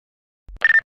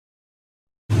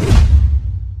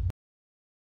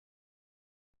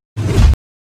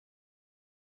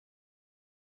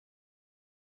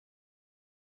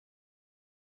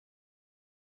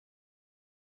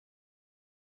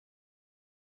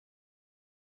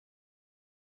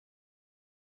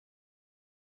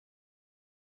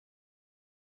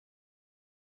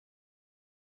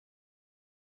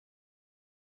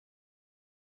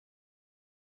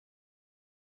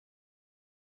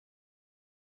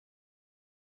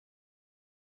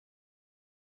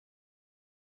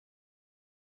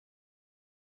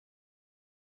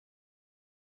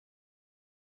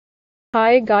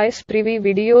Hi guys, privy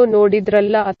video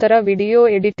ನೋಡಿದ್ರಲ್ಲ, ಆತರ video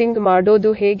editing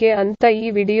ಮಾಡೋದು ಹೇಗೆ ಅಂತ ಈ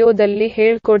ವಿಡಿಯೋದಲ್ಲಿ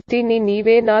ಹೇಳ್ಕೊಡ್ತೀನಿ.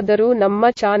 ನೀವೇನಾದರೂ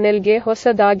ನಮ್ಮ ಚಾನೆಲ್ಗೆ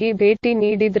ಹೊಸದಾಗಿ ಭೇಟಿ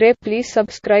ನೀಡಿದ್ರೆ ಪ್ಲೀಸ್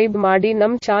ಸಬ್ಸ್ಕ್ರೈಬ್ ಮಾಡಿ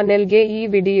ನಮ್ ಚಾನೆಲ್ಗೆ. ಈ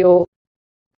ವಿಡಿಯೋ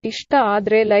ಇಷ್ಟ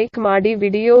ಆದ್ರೆ ಲೈಕ್ ಮಾಡಿ,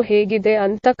 ವಿಡಿಯೋ ಹೇಗಿದೆ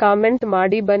ಅಂತ ಕಾಮೆಂಟ್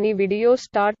ಮಾಡಿ. ಬನ್ನಿ ವಿಡಿಯೋ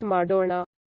ಸ್ಟಾರ್ಟ್ ಮಾಡೋಣ.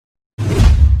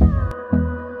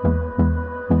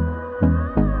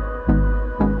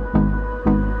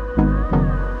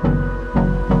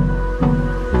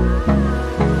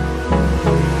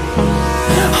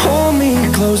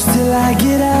 Close till I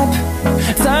get up,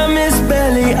 time is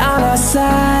barely on our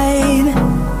side.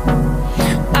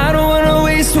 I don't wanna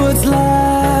waste what's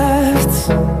left.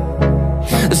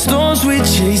 The storms we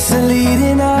chase are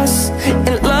leading us,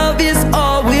 and love is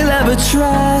all we'll ever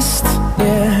trust.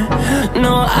 Yeah,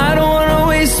 no, I don't wanna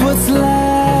waste what's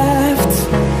left.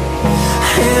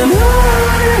 And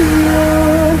on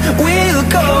we'll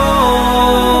go,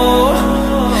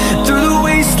 through the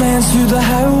wastelands, through the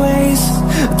highways,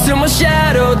 till my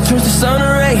shadow turns to sun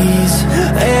rays.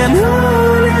 And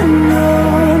on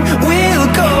we'll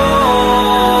go,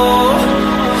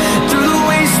 through the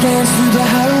wastelands, through the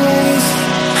highways,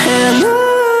 and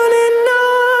on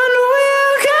we'll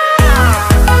go.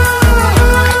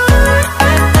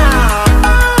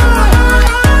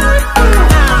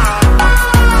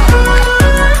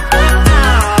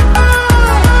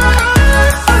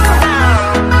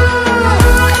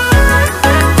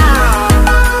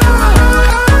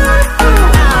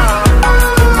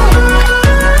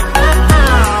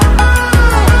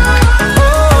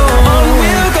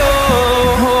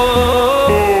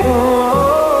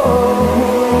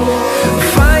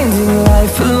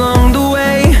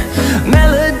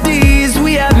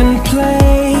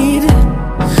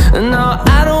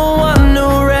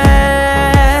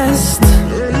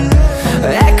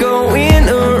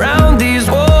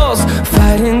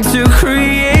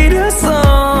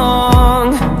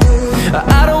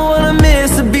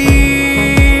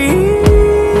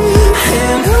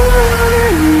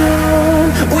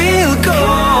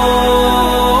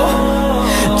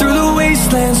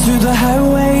 Through the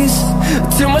highways,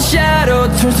 till my shadow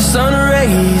turns to sun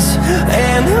rays.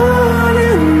 And on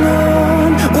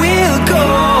we'll go,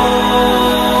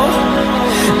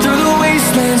 through the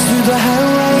wastelands, through the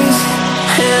highways,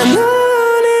 and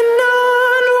on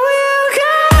we'll go.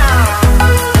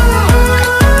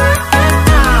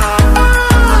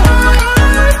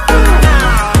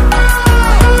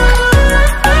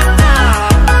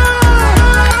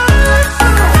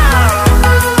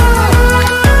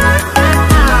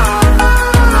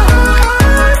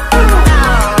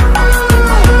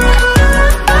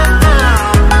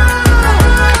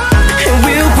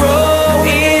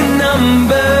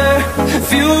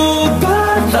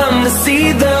 See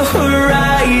the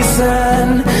horizon,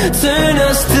 turn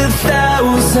us to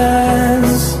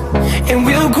thousands, and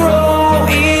we'll grow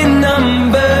in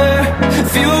number,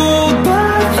 fueled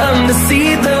by them to see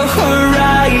the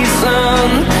horizon,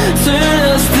 turn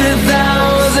us to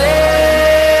thousands,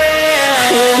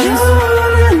 and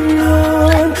on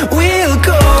we'll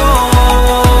go,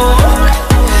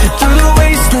 through the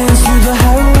wastelands, through the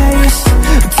highways,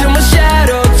 till my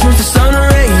shadow turns to sun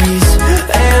rays.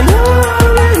 And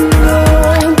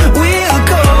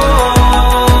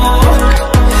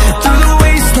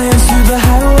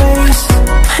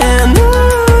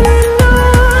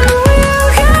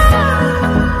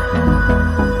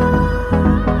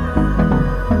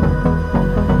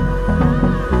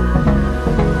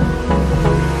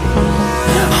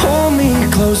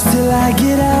close till I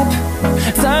get up,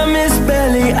 time is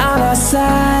barely on our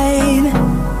side.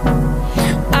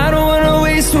 I don't wanna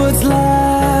waste what's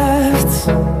left.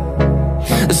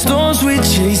 The storms we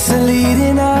chase are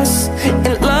leading us,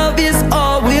 and love is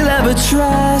all we'll ever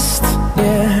trust.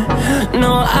 Yeah,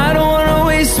 no, I don't wanna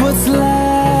waste what's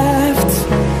left.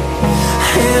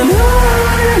 And